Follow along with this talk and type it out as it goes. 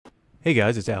Hey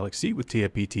guys, it's Alex C with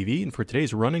TFP TV, and for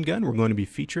today's run and gun, we're going to be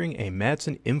featuring a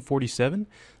Madsen M47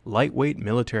 lightweight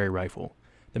military rifle.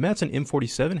 The Madsen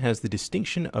M47 has the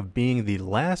distinction of being the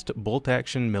last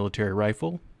bolt-action military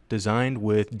rifle designed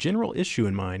with general issue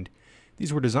in mind.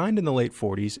 These were designed in the late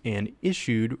 40s and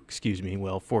issued,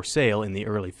 for sale in the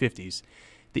early 50s.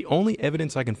 The only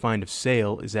evidence I can find of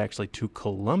sale is actually to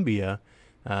Colombia,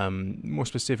 more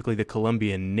specifically the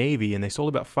Colombian Navy, and they sold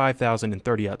about 5,000 in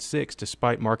 30-06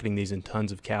 despite marketing these in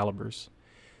tons of calibers.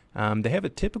 They have a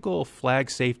typical flag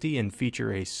safety and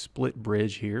feature a split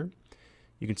bridge here.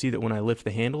 You can see that when I lift the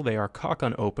handle, they are cock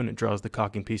on open. It draws the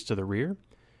cocking piece to the rear.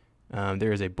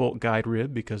 There is a bolt guide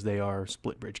rib because they are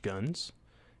split bridge guns.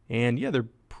 And yeah, they're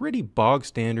pretty bog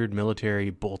standard military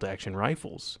bolt action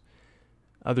rifles.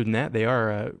 Other than that, they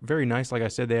are very nice. Like I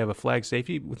said, they have a flag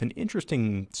safety with an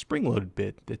interesting spring-loaded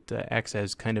bit that acts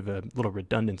as kind of a little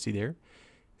redundancy there.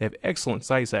 They have excellent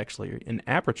sights, actually, an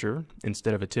aperture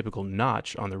instead of a typical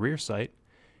notch on the rear sight,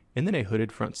 and then a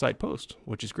hooded front sight post,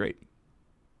 which is great.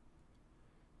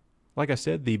 Like I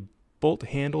said, the bolt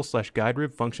handle / guide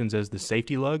rib functions as the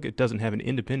safety lug. It doesn't have an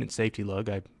independent safety lug.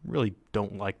 I really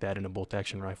don't like that in a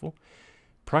bolt-action rifle.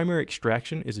 Primary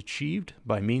extraction is achieved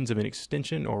by means of an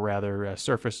extension, or rather a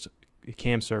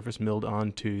cam surface milled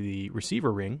onto the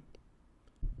receiver ring.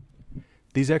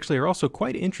 These actually are also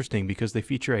quite interesting because they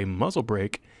feature a muzzle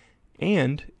brake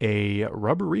and a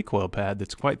rubber recoil pad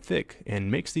that's quite thick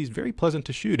and makes these very pleasant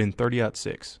to shoot in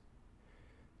 30-06.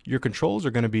 Your controls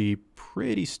are going to be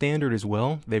pretty standard as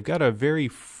well. They've got a very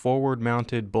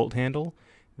forward-mounted bolt handle.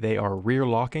 They are rear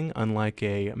locking, unlike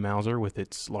a Mauser with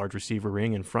its large receiver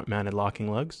ring and front-mounted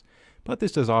locking lugs, but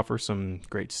this does offer some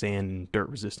great sand and dirt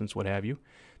resistance, what have you.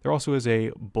 There also is a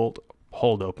bolt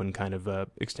hold-open kind of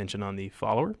extension on the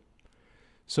follower.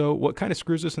 So what kind of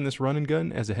screws us in this run and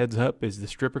gun, as a heads up, is the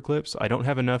stripper clips. I don't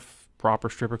have enough proper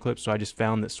stripper clips, so I just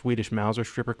found that Swedish Mauser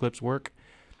stripper clips work.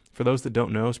 For those that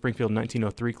don't know, Springfield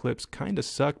 1903 clips kind of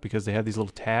suck because they have these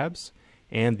little tabs,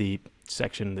 and the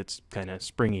section that's kind of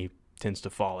springy tends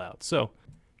to fall out. So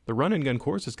the run and gun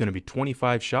course is going to be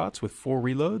 25 shots with 4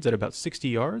 reloads at about 60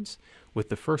 yards, with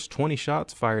the first 20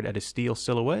 shots fired at a steel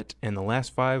silhouette and the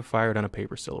last 5 fired on a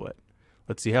paper silhouette.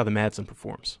 Let's see how the Madsen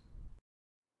performs.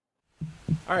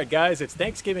 Alright guys, it's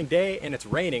Thanksgiving Day and it's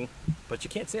raining, but you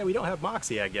can't say we don't have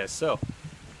moxie, I guess. So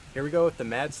here we go with the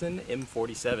Madsen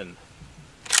M47.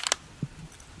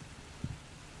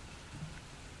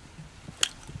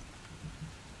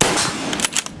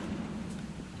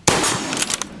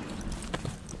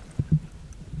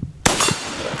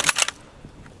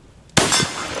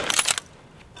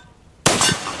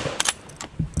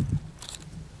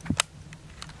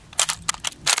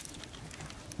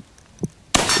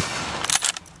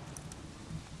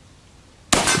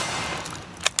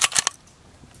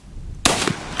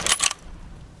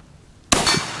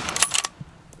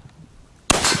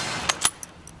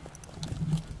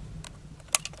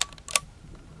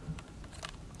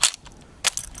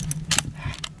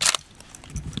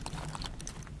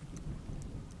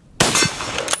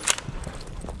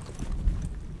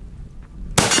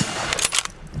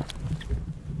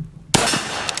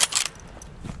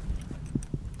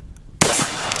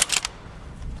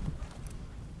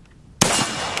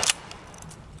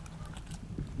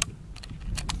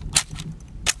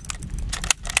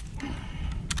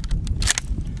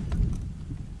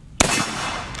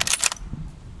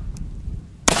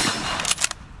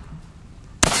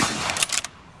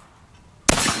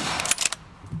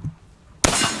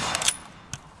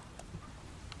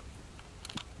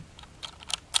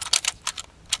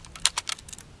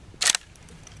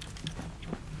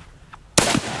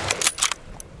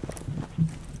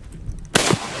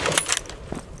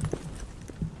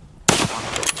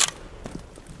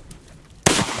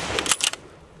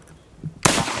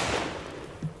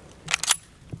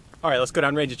 Alright, let's go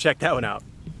down range and check that one out.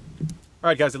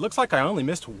 Alright guys, it looks like I only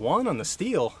missed 1 on the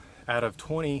steel out of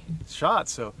 20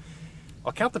 shots, so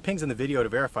I'll count the pings in the video to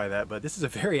verify that, but this is a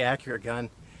very accurate gun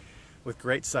with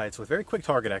great sights, with very quick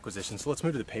target acquisition. So let's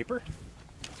move to the paper.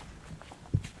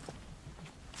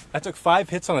 I took 5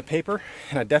 hits on the paper,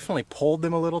 and I definitely pulled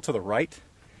them a little to the right.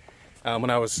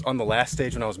 When I was on the last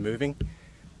stage, when I was moving,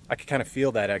 I could kind of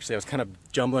feel that actually. I was kind of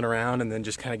jumbling around and then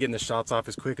just kind of getting the shots off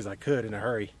as quick as I could in a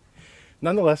hurry.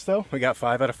 Nonetheless though, we got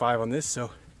 5 out of 5 on this, so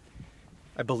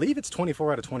I believe it's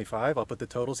 24 out of 25. I'll put the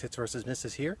totals, hits versus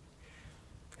misses here.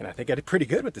 And I think I did pretty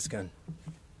good with this gun.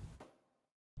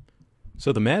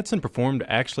 So the Madsen performed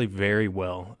actually very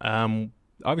well.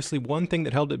 Obviously one thing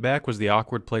that held it back was the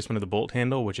awkward placement of the bolt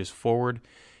handle, which is forward,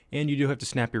 and you do have to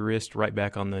snap your wrist right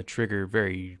back on the trigger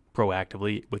very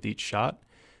proactively with each shot.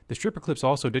 The stripper clips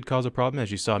also did cause a problem,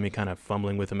 as you saw me kind of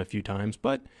fumbling with them a few times,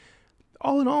 but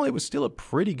all in all, it was still a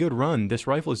pretty good run. This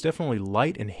rifle is definitely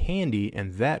light and handy,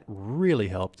 and that really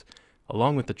helped,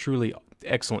 along with the truly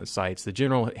excellent sights. The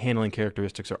general handling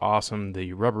characteristics are awesome.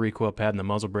 The rubber recoil pad and the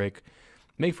muzzle brake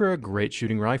make for a great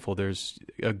shooting rifle. There's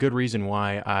a good reason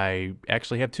why I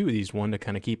actually have two of these, one to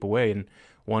kind of keep away and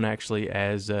one actually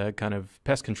as kind of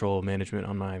pest control management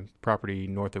on my property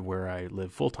north of where I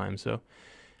live full-time. So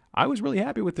I was really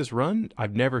happy with this run.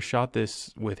 I've never shot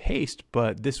this with haste,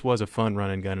 but this was a fun run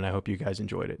and gun, and I hope you guys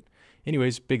enjoyed it.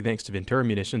 Anyways, big thanks to Ventura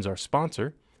Munitions, our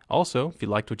sponsor. Also, if you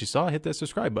liked what you saw, hit that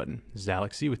subscribe button. This is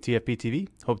Alex C with TFP TV.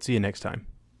 Hope to see you next time.